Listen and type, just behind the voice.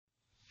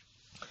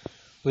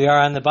We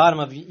are on the bottom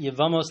of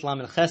Yevamos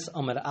Lamed Ches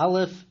Amud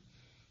Aleph,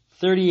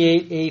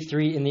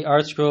 38a3 in the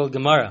Art Scroll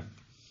Gemara.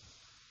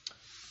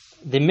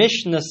 The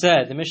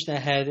Mishnah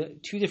had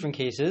two different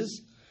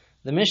cases.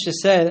 The Mishnah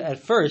said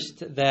at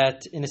first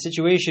that in a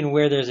situation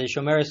where there's a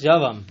Shomeres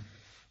Yavam,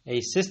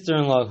 a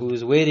sister-in-law who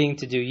is waiting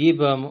to do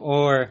Yibam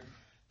or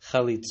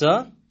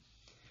Chalitza,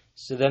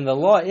 so then the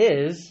law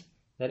is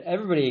that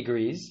everybody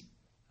agrees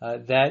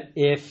that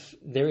if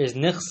there is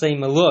Nichsei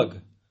Melug,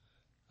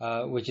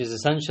 which is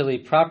essentially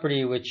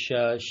property which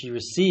she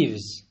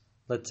receives,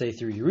 let's say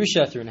through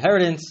Yerusha, through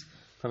inheritance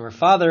from her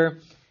father,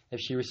 if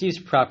she receives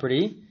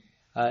property,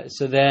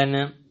 so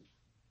then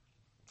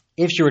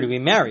if she were to be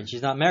married,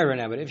 she's not married right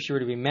now, but if she were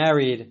to be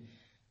married,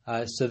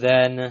 so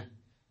then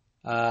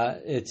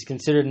it's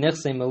considered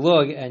Nichsei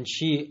Melug, and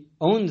she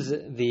owns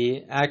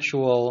the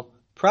actual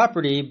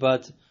property,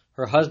 but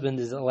her husband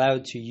is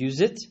allowed to use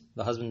it.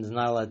 The husband is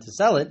not allowed to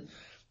sell it,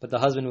 but the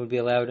husband would be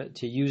allowed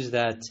to use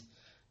that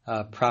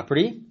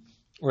property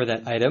or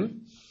that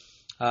item.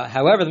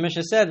 However, the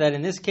Mishnah said that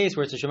in this case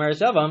where it's a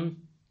Shomeres Yavam,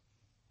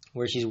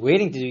 where she's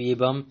waiting to do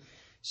Yibam,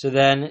 so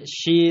then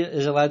she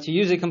is allowed to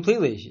use it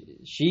completely.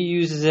 She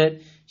uses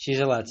it, she's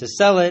allowed to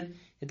sell it.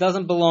 It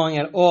doesn't belong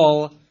at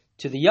all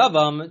to the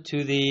Yavam,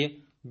 to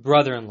the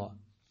brother-in-law.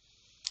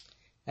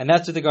 And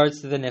that's with regards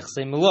to the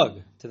Nichsei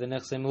Melug.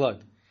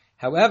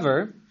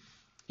 However,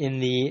 in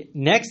the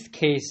next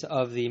case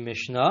of the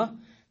Mishnah,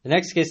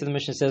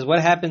 says, what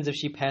happens if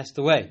she passed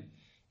away?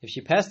 If she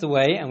passed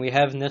away and we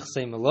have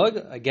Nichsei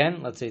Melug,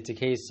 again, let's say it's a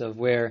case of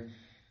where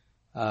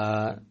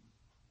there's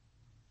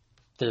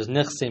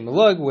Nichsei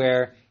Melug,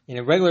 where in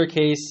a regular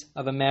case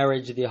of a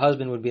marriage, the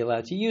husband would be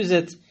allowed to use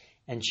it,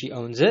 and she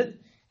owns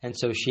it, and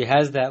so she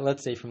has that,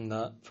 let's say, from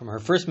her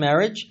first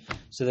marriage.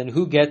 So then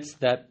who gets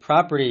that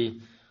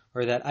property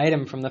or that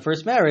item from the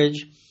first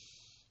marriage?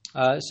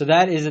 So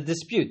that is a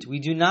dispute. We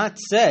do not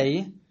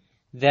say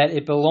that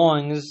it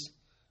belongs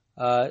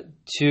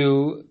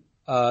to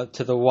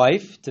the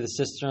wife, to the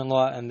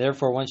sister-in-law, and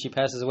therefore when she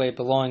passes away it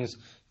belongs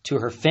to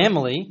her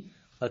family,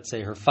 let's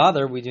say her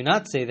father. We do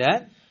not say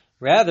that.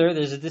 Rather,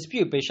 there's a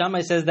dispute. Beis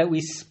Shammai says that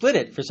we split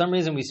it. For some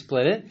reason we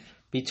split it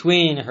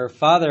between her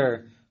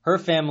father, her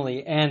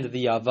family, and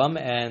the Yavam,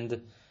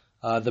 and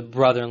the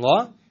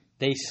brother-in-law.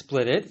 They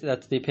split it.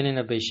 That's the opinion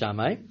of Beis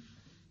Shammai.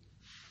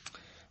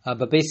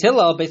 But Beis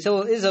Hillel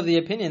is of the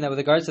opinion that with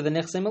regards to the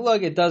Nichsei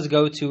Melug, it does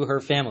go to her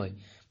family.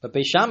 But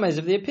Beis Shammai is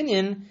of the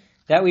opinion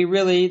that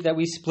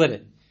we split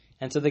it.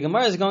 And so the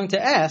Gemara is going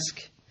to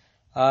ask,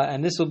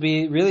 and this will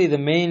be really the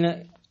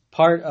main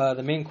part,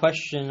 the main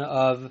question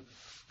of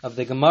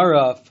the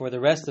Gemara for the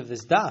rest of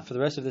this daf, for the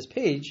rest of this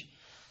page.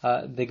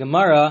 The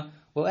Gemara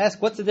will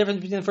ask, what's the difference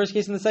between the first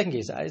case and the second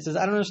case? It says,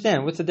 I don't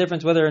understand. What's the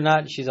difference whether or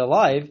not she's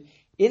alive?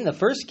 In the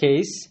first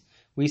case,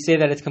 we say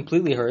that it's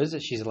completely hers.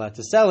 She's allowed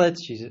to sell it.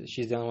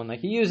 She's the only one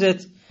that can use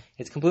it.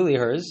 It's completely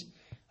hers.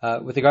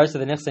 With regards to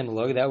the Nichsei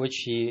Melug, that which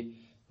she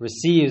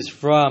receives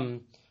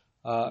from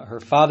her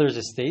father's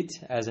estate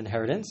as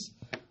inheritance.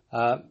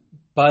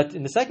 But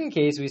in the second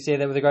case, we say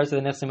that with regards to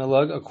the Nichsei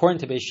Melug, according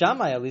to Beis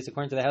Shammai, at least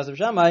according to the house of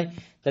Shammai,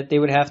 that they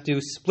would have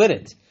to split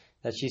it.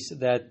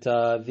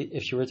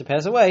 If she were to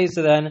pass away,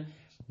 so then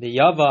the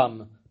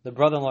Yavam, the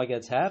brother-in-law,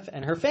 gets half,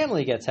 and her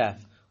family gets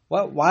half.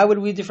 Why would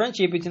we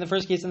differentiate between the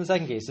first case and the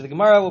second case? So the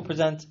Gemara will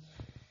present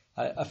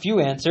a few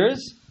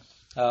answers.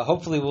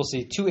 Hopefully we'll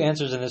see two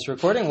answers in this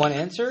recording. One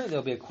answer,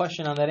 there'll be a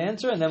question on that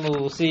answer, and then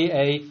we'll see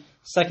a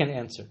second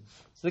answer.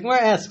 So the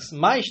Gemara asks,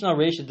 Ma'ishna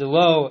Reisha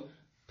Delo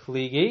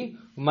Pligi,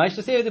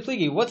 Ma'ishna Seva de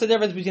Pligi. What's the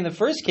difference between the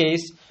first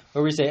case,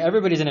 where we say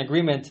everybody's in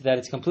agreement that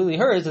it's completely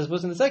hers, as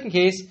opposed to the second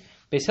case,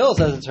 Beis Hillel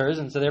says it's hers,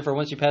 and so therefore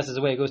once she passes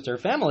away, it goes to her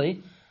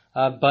family.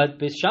 But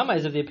Beis Shammai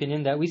is of the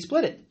opinion that we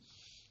split it.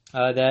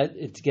 That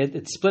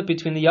it's split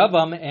between the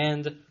Yavam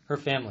and her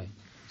family.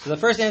 So the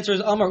first answer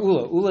is Amar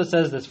Ula. Ula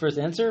says this first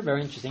answer,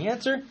 very interesting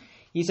answer.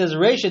 He says,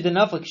 Reisha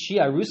denaflik shi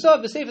arusa,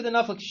 v'seifa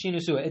denaflik shi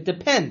nusua. It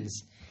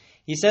depends.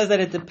 He says that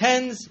it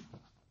depends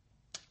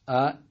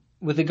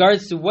with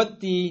regards to what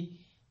the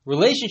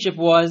relationship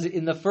was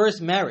in the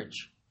first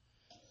marriage.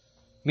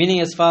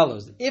 Meaning as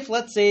follows. If,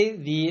 let's say,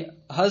 the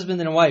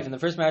husband and wife in the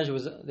first marriage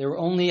they were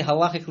only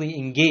halachically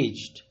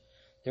engaged.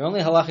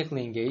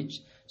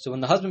 So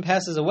when the husband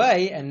passes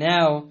away, and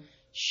now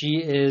she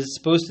is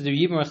supposed to do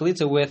Yibam or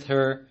Chalitza with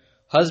her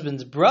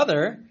husband's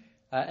brother,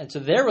 and so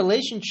their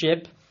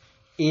relationship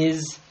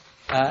it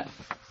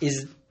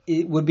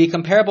would be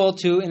comparable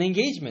to an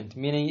engagement,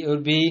 meaning it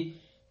would be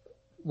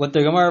what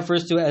the Gemara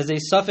refers to as a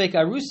Safek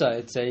Arusa.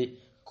 It's a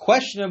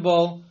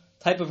questionable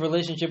type of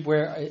relationship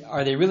where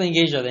are they really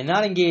engaged, are they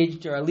not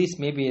engaged, or at least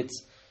maybe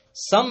it's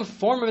some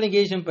form of an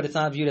engagement, but it's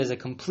not viewed as a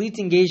complete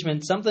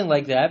engagement, something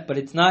like that, but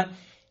it's not.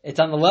 It's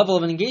on the level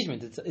of an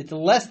engagement. It's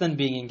less than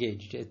being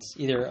engaged. It's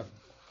either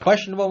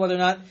questionable whether or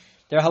not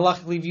they're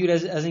halachically viewed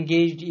as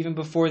engaged even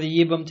before the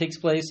Yibam takes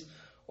place,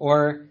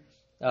 or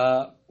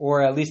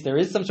at least there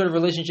is some sort of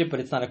relationship, but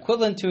it's not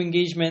equivalent to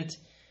engagement.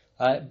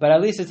 But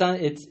at least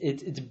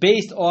it's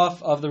based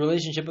off of the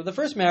relationship of the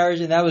first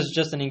marriage, and that was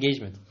just an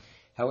engagement.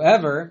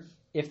 However,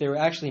 if they were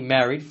actually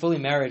married, fully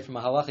married from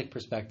a halachic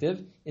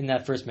perspective in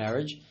that first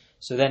marriage.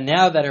 So then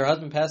now that her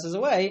husband passes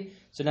away,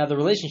 so now the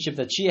relationship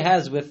that she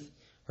has with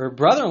her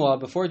brother-in-law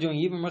before doing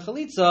Yibum or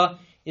Chalitza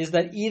is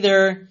that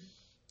either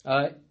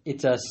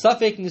it's a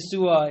suffix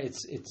nisua,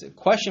 it's a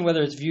question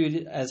whether it's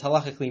viewed as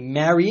halachically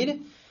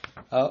married,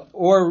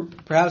 or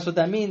perhaps what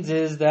that means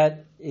is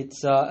that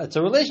it's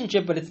a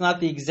relationship, but it's not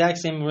the exact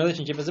same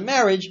relationship as a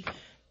marriage,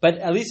 but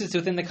at least it's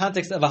within the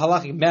context of a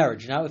halachic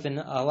marriage, not within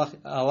a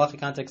halachic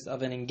context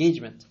of an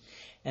engagement.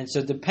 And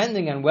so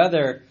depending on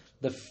whether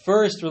the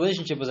first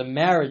relationship was a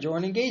marriage or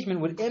an engagement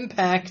would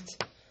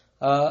impact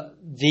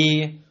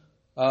the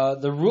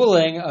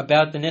ruling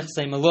about the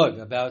nichsei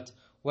malug, about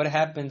what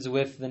happens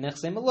with the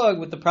nichsei malug,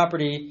 with the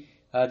property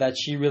that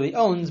she really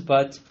owns,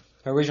 but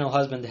her original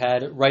husband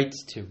had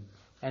rights to.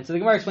 And so the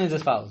Gemara explains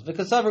as follows: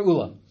 V'kasaver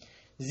ula,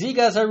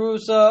 zigas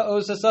harusa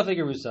osa safek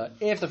harusa.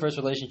 If the first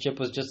relationship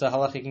was just a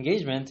halachic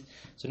engagement,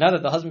 so now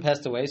that the husband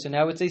passed away, so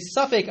now it's a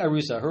safek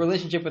harusa. Her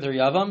relationship with her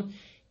yavam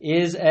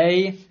is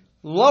a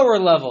lower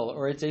level,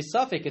 or it's a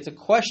safek, it's a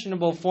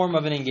questionable form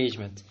of an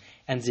engagement.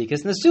 And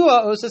zikas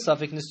nesua osa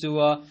safek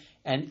nesua.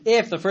 And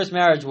if the first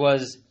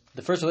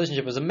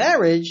relationship was a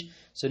marriage,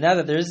 so now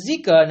that there's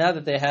zika, now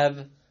that they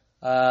have,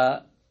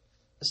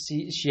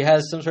 she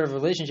has some sort of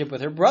relationship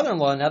with her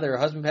brother-in-law, now that her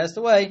husband passed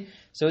away,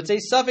 so it's a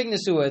safek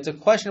nesua. It's a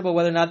questionable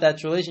whether or not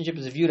that relationship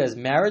is viewed as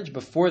marriage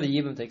before the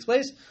yibum takes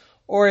place,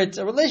 or it's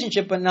a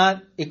relationship but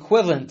not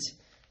equivalent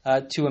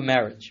to a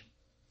marriage.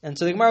 And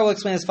so the Gemara will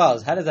explain as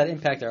follows. How does that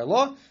impact our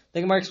law?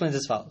 The Gemara explains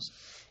as follows.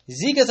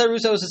 Zika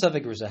sarusa osa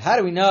safek rusa. How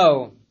do we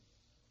know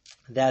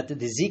that the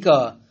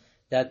zika,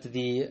 that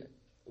the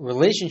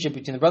relationship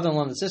between the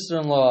brother-in-law and the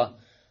sister-in-law,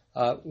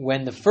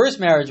 when the first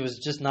marriage was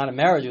just not a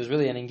marriage, it was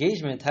really an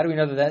engagement, how do we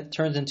know that that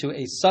turns into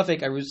a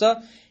safek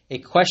arusa, a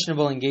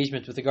questionable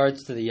engagement with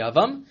regards to the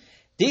yavam?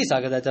 The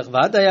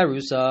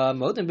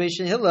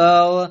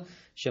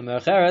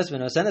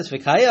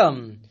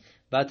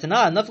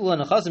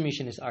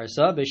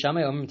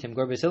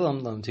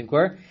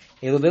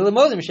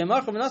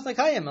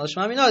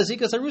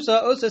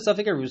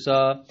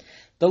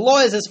law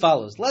is as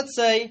follows. Let's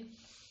say,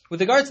 with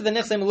regards to the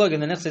nichsei malug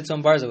and the nichsei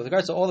tzom barza, with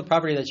regards to all the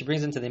property that she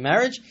brings into the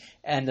marriage,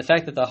 and the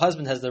fact that the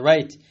husband has the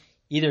right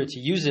either to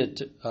use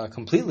it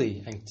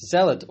completely and to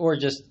sell it, or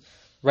just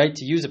right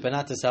to use it but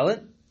not to sell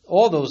it,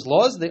 all those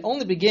laws, they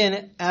only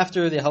begin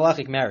after the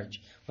halachic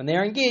marriage. When they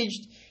are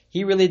engaged,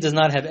 he really does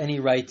not have any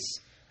rights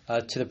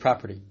to the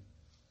property.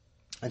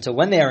 And so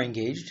when they are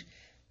engaged,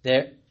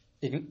 they're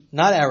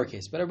not our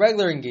case, but a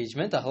regular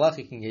engagement, a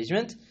halachic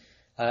engagement,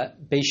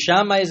 Beis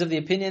Shammai is of the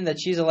opinion that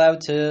she's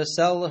allowed to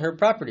sell her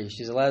property.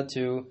 She's allowed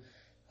to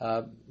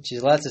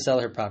sell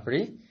her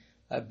property.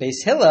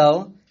 Beis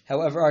Hillel,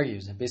 however,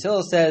 argues. Beis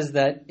Hillel says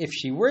that if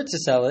she were to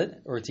sell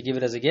it or to give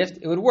it as a gift,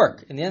 it would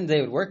work. In the end of the day,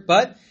 it would work,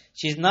 but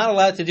she's not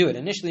allowed to do it.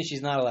 Initially,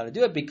 she's not allowed to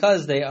do it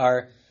because they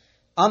are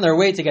on their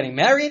way to getting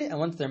married, and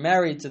once they're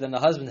married, so then the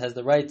husband has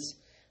the rights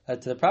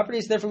to the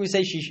property. So therefore, we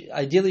say she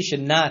ideally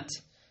should not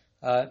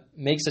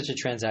make such a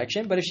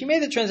transaction. But if she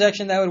made the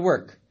transaction, that would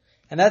work.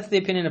 And that's the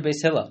opinion of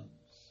Beis Hillel.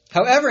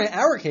 However, in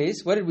our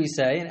case, what did we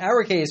say? In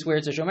our case, where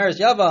it's a shomeres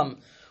yavam,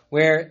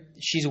 where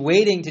she's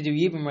waiting to do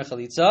yibum or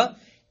chalitza,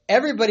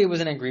 everybody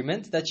was in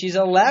agreement that she's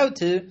allowed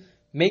to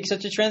make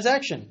such a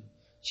transaction.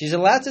 She's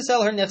allowed to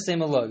sell her nichsei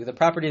malug, the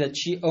property that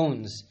she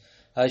owns.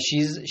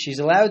 She's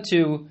allowed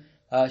to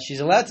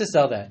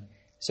sell that.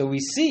 So we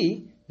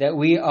see that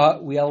we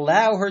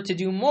allow her to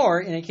do more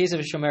in a case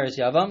of a shomeres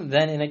yavam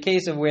than in a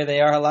case of where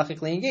they are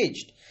halachically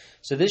engaged.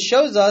 So this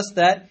shows us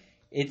that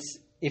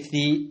if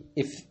the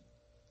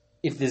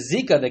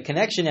zika, the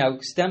connection now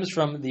stems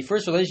from the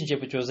first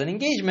relationship, which was an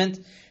engagement,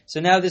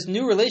 so now this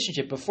new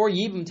relationship, before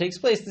yibum takes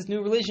place, this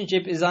new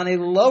relationship is on a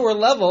lower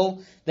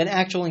level than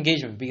actual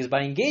engagement. Because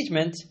by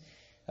engagement,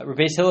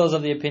 Beis Hillel is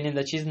of the opinion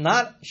that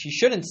she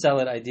shouldn't sell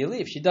it ideally.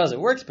 If she does, it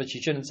works, but she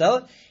shouldn't sell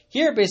it.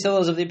 Here, Beis Hillel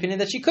is of the opinion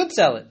that she could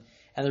sell it.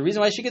 And the reason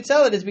why she could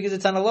sell it is because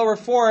it's on a lower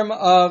form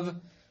of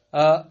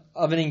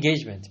an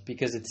engagement,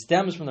 because it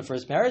stems from the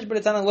first marriage, but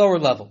it's on a lower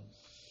level.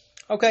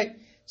 Okay.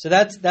 So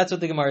that's what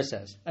the Gemara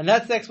says, and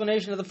that's the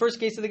explanation of the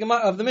first case of the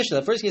Mishnah.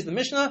 The first case of the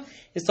Mishnah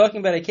is talking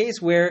about a case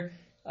where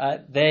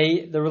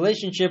the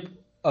relationship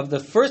of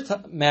the first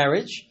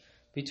marriage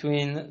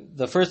between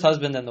the first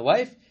husband and the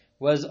wife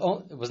was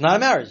not a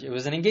marriage; it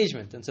was an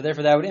engagement, and so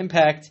therefore that would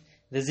impact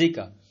the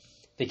zika.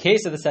 The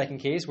case of the second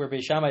case, where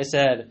Beis Shammai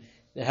said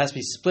it has to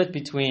be split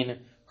between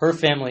her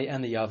family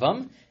and the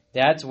yavam,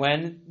 that's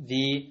when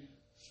the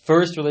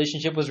first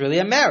relationship was really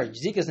a marriage.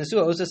 Zika's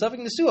nesua, osa safek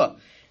nesua.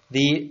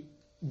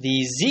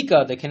 The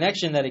zika, the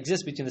connection that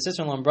exists between the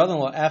sister-in-law and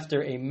brother-in-law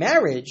after a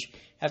marriage,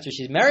 after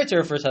she's married to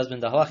her first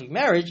husband, the halachic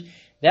marriage,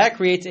 that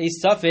creates a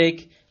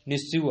safek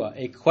nisua,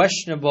 a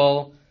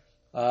questionable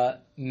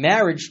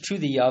marriage to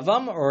the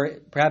yavam, or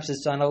perhaps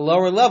it's on a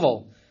lower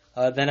level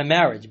than a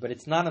marriage, but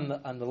it's not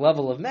on the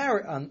level of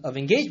of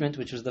engagement,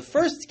 which was the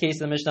first case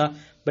of the Mishnah,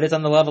 but it's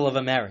on the level of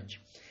a marriage.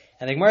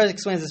 And the Gemara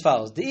explains as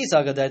follows: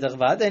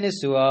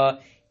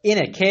 in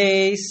a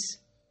case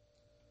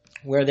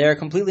where they're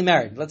completely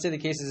married. Let's say the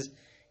case is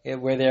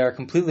where they are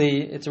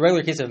completely, it's a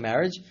regular case of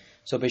marriage.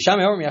 So Beis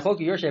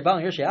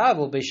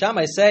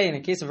Shammai say in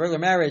a case of regular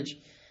marriage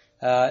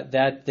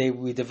that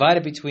we divide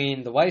it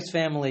between the wife's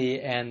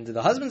family and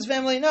the husband's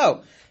family.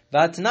 No.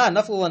 So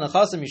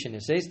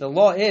the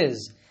law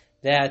is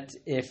that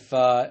if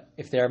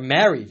they're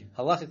married,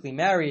 halachically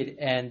married,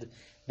 and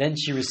then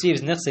she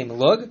receives nichsei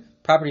melug,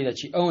 property that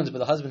she owns but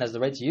the husband has the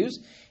right to use,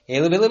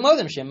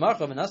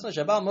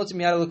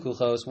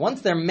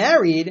 once they're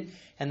married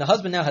and the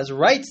husband now has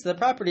rights to the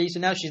property, so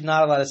now she's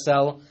not allowed to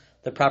sell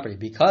the property.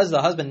 Because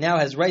the husband now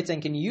has rights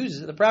and can use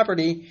the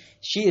property,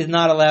 she is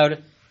not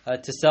allowed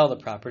to sell the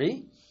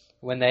property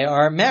when they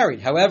are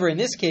married. However, in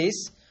this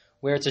case,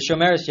 where it's a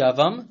shomeres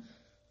yavam,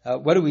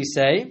 what do we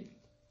say?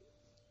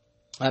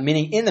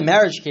 Meaning, in the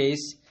marriage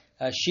case,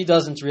 she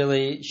doesn't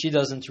really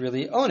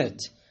own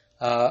it,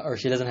 or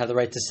she doesn't have the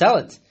right to sell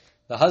it.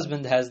 The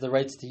husband has the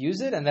rights to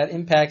use it, and that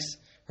impacts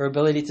her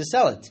ability to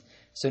sell it.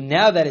 So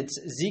now that it's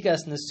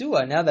zikas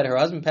nesua, now that her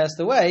husband passed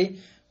away,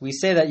 we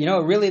say that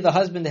really the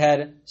husband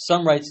had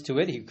some rights to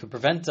it. He could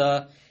prevent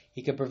a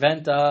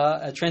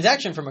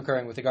transaction from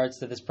occurring with regards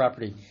to this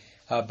property.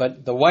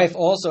 But the wife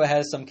also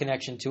has some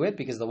connection to it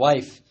because the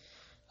wife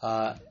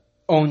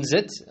owns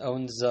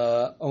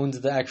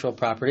the actual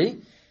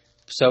property.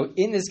 So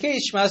in this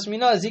case, shmas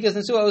mina zikas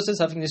nesua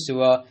osas hafik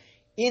nesua.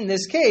 In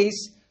this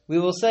case, we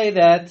will say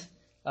that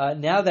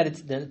now that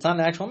it's not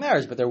an actual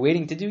marriage, but they're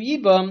waiting to do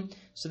yibum,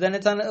 so then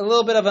it's on a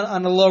little bit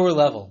on a lower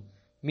level.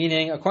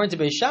 Meaning, according to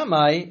Beis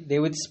Shammai, they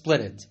would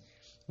split it.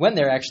 When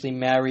they're actually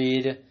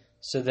married,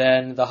 so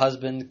then the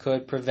husband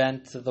could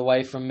prevent the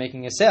wife from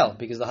making a sale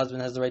because the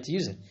husband has the right to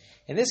use it.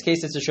 In this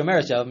case, it's a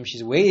shomeres yavam.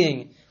 She's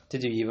waiting to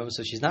do yibum,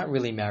 so she's not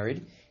really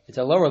married. It's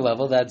a lower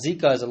level. That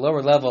zika is a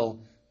lower level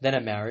than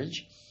a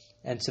marriage.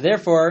 And so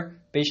therefore,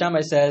 Beis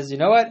Shammai says, you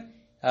know what?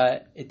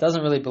 It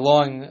doesn't really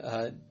belong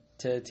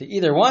to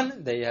either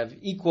one. They have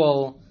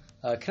equal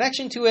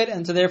connection to it,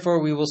 and so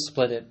therefore we will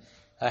split it.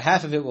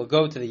 Half of it will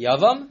go to the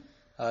yavam,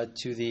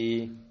 to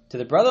the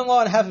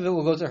brother-in-law, and half of it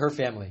will go to her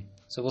family.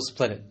 So we'll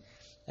split it.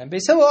 And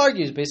Beis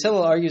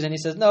Hillel argues, and he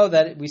says no,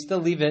 that we still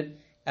leave it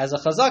as a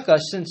chazaka,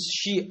 since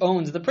she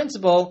owns the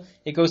principal,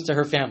 it goes to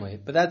her family.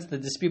 But that's the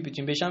dispute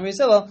between Beis Shammai and Beis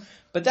Hillel.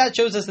 But that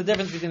shows us the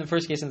difference between the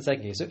first case and the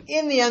second case. So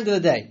in the end of the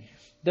day,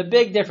 the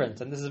big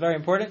difference, and this is very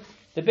important,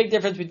 the big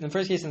difference between the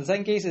first case and the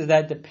second case is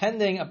that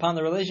depending upon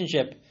the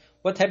relationship,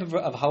 what type of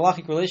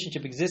halachic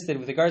relationship existed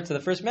with regard to the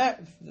first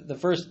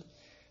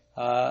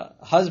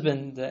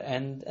husband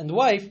and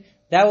wife,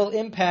 that will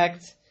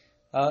impact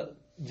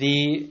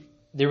the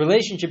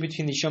relationship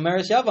between the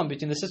shomeres yavam,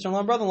 between the sister-in-law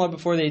and brother-in-law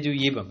before they do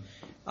yibum.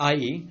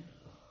 I.e.,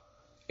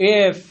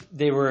 if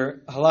they were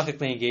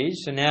halachically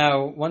engaged, so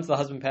now once the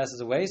husband passes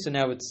away, so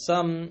now it's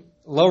some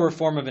lower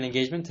form of an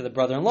engagement to the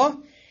brother-in-law.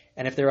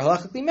 And if they were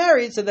halachically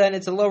married, so then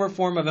it's a lower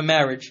form of a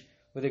marriage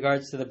with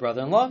regards to the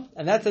brother-in-law.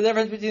 And that's the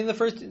difference between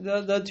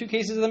the two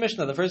cases of the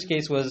Mishnah. The first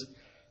case was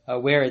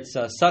where it's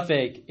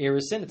safek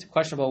erisin. It's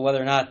questionable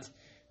whether or not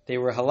they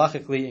were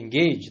halachically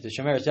engaged. The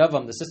shomeres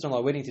yavam, the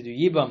sister-in-law waiting to do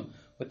yibum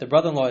with the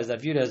brother-in-law, is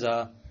that viewed as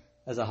a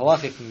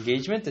halachic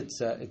engagement.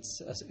 It's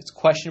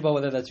questionable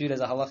whether that's viewed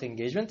as a halachic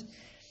engagement.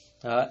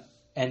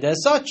 And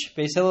as such,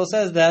 Beis Hillel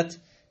says that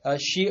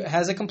she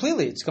has it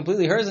completely. It's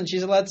completely hers, and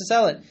she's allowed to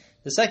sell it.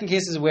 The second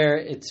case is where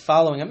it's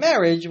following a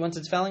marriage. Once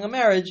it's following a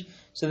marriage,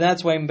 so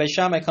that's why Beis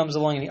Shammai comes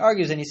along and he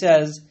argues and he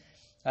says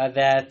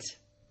that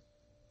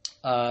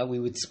we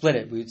would split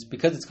it.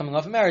 Because it's coming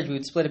off a marriage, we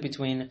would split it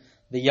between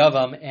the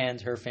yavam and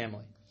her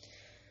family.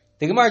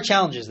 The Gemara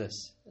challenges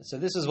this. So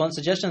this is one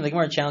suggestion. The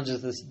Gemara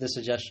challenges this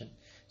suggestion.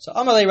 So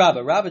Amalei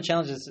Rabba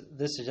challenges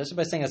this suggestion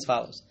by saying as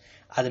follows: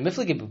 we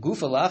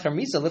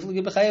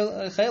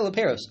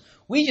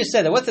just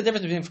said that what's the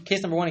difference between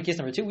case number one and case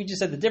number two? We just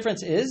said the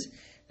difference is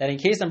that in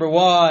case number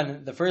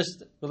one, the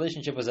first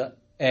relationship was an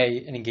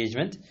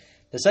engagement.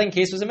 The second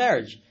case was a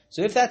marriage.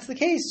 So if that's the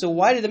case, so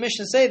why did the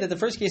Mishnah say that the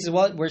first case is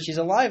where she's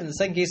alive and the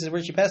second case is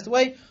where she passed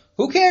away?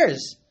 Who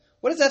cares?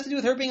 What does that have to do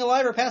with her being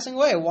alive or passing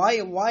away?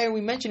 Why are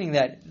we mentioning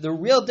that? The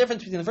real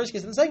difference between the first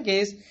case and the second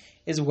case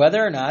is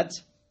whether or not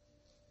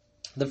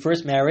the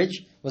first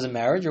marriage was a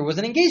marriage or was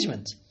an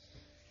engagement.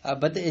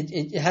 But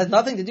it has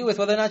nothing to do with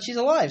whether or not she's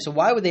alive. So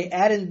why would they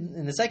add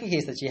in the second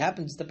case that she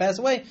happens to pass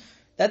away?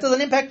 That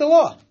doesn't impact the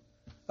law,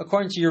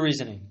 according to your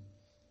reasoning.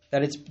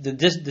 That it's the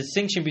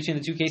distinction between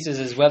the two cases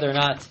is whether or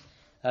not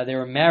they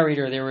were married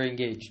or they were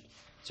engaged.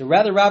 So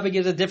rather, Rabbi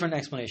gives a different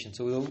explanation.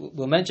 So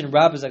we'll mention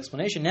Rabbi's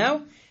explanation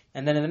now,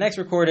 and then in the next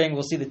recording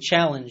we'll see the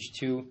challenge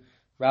to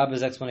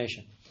Rabbi's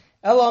explanation.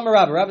 Elo Amar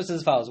Rabbi. Rabbi says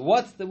as follows: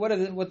 What's the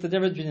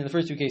difference between the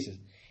first two cases?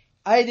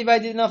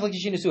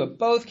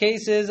 Both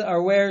cases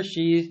are where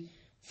she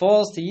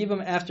falls to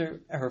Yibam after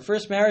her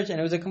first marriage, and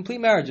it was a complete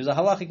marriage. It was a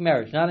halachic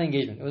marriage, not an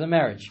engagement. It was a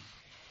marriage.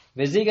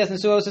 And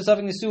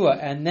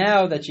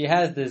now that she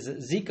has this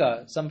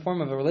zika, some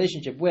form of a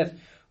relationship with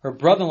her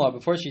brother-in-law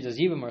before she does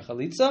Yibam or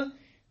Chalitza,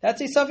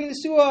 that's a Safik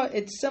Nesua.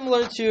 It's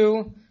similar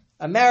to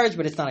a marriage,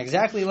 but it's not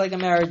exactly like a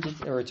marriage,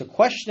 or it's a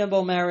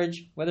questionable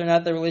marriage, whether or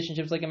not the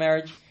relationship's like a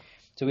marriage.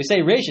 So we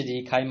say,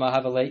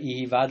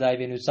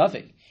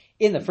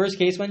 In the first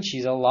case, when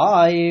she's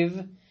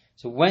alive,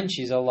 so when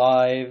she's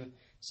alive,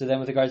 so then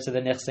with regards to the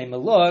nechsei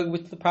melug,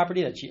 with the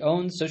property that she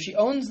owns, so she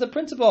owns the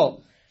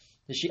principal.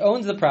 So she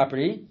owns the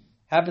property.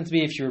 Happens to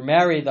be if she were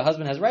married, the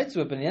husband has rights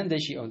to it, but in the end of the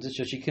day she owns it,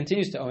 so she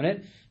continues to own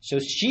it. So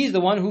she's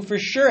the one who for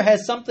sure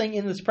has something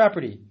in this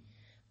property.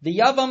 The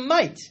Yavam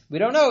might. We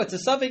don't know. It's a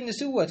Savik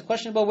Nesuwa. It's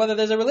questionable whether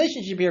there's a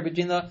relationship here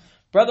between the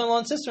brother-in-law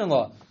and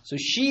sister-in-law. So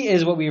she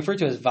is what we refer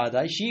to as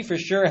Vadai. She for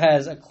sure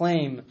has a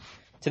claim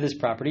to this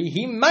property.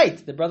 He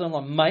might. The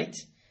brother-in-law might.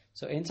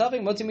 So in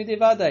Savik Motimide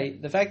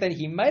Vadai, the fact that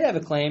he might have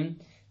a claim,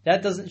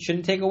 that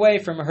shouldn't take away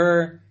from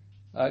her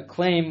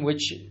claim,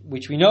 which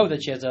we know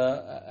that she has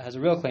a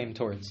real claim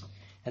towards.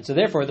 And so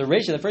therefore, the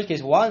ratio, the first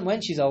case,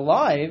 when she's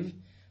alive,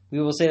 we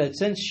will say that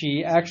since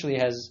she actually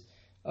has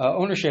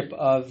ownership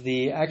of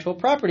the actual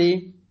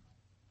property,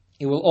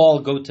 it will all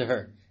go to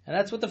her. And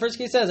that's what the first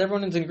case says.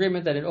 Everyone is in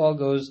agreement that it all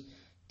goes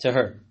to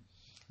her.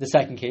 The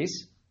second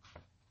case,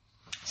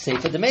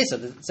 Seifa de Mesa.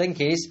 The second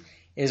case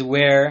is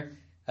where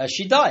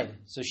she died.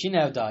 So she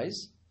now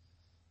dies.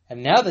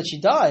 And now that she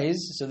dies,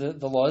 so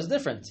the law is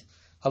different.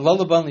 So now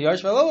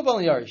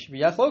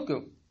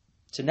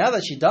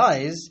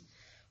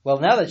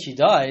that she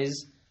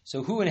dies,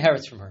 so who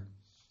inherits from her?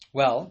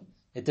 Well,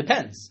 it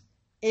depends.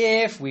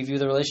 If we view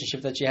the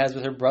relationship that she has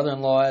with her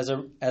brother-in-law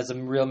as a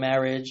real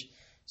marriage,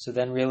 so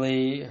then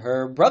really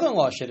her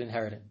brother-in-law should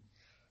inherit it.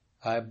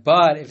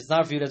 But if it's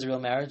not viewed as a real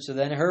marriage, so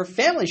then her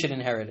family should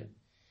inherit it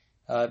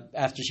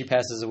after she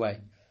passes away.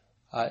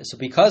 So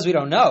because we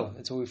don't know,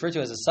 it's what we refer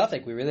to as a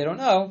suffix, we really don't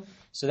know,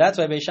 so that's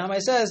why Beis Shammai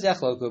says,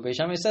 Yachloku. Beis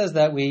Shammai says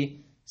that we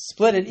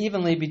split it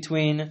evenly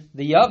between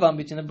the Yavam,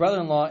 between the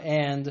brother-in-law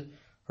and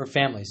her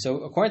family.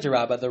 So according to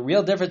Rabbah, the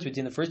real difference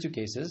between the first two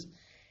cases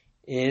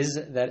is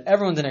that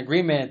everyone's in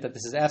agreement that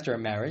this is after a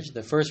marriage.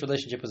 The first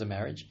relationship was a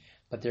marriage.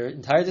 But their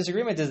entire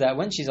disagreement is that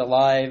when she's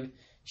alive,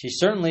 she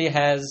certainly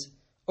has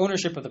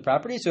ownership of the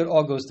property, so it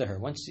all goes to her.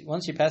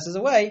 Once she passes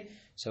away,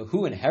 so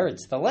who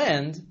inherits the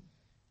land?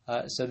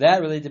 So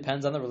that really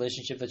depends on the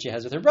relationship that she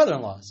has with her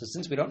brother-in-law. So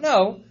since we don't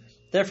know,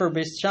 therefore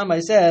Beis Shammai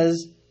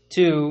says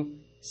to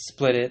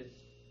split it.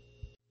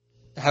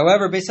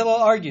 However, Beis Hillel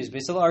argues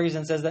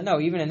and says that no,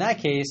 even in that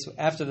case,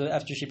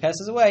 after she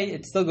passes away,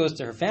 it still goes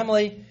to her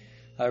family.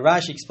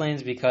 Rashi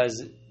explains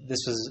because this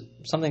was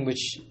something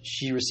which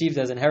she received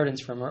as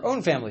inheritance from her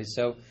own family,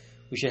 so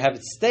we should have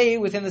it stay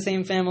within the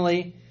same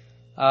family,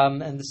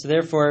 and so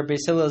therefore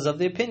Beis Hillel is of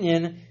the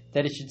opinion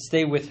that it should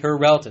stay with her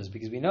relatives,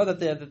 because we know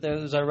that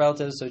those are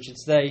relatives, so it should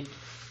stay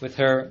with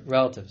her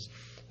relatives.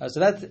 So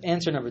that's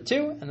answer number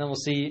 2, and then we'll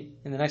see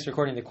in the next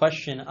recording the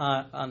question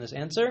on this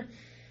answer.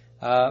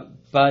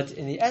 But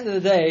in the end of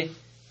the day,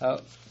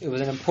 it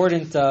was an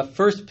important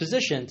first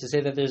position to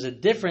say that there's a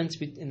difference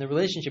in the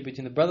relationship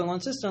between the brother-in-law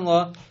and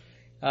sister-in-law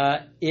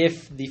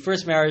if the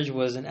first marriage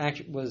was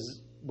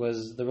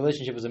the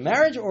relationship was a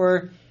marriage,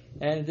 or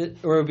it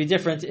would be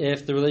different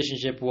if the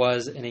relationship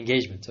was an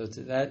engagement. So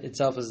that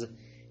itself is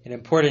an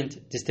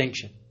important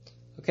distinction.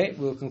 Okay,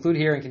 we'll conclude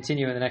here and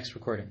continue in the next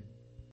recording.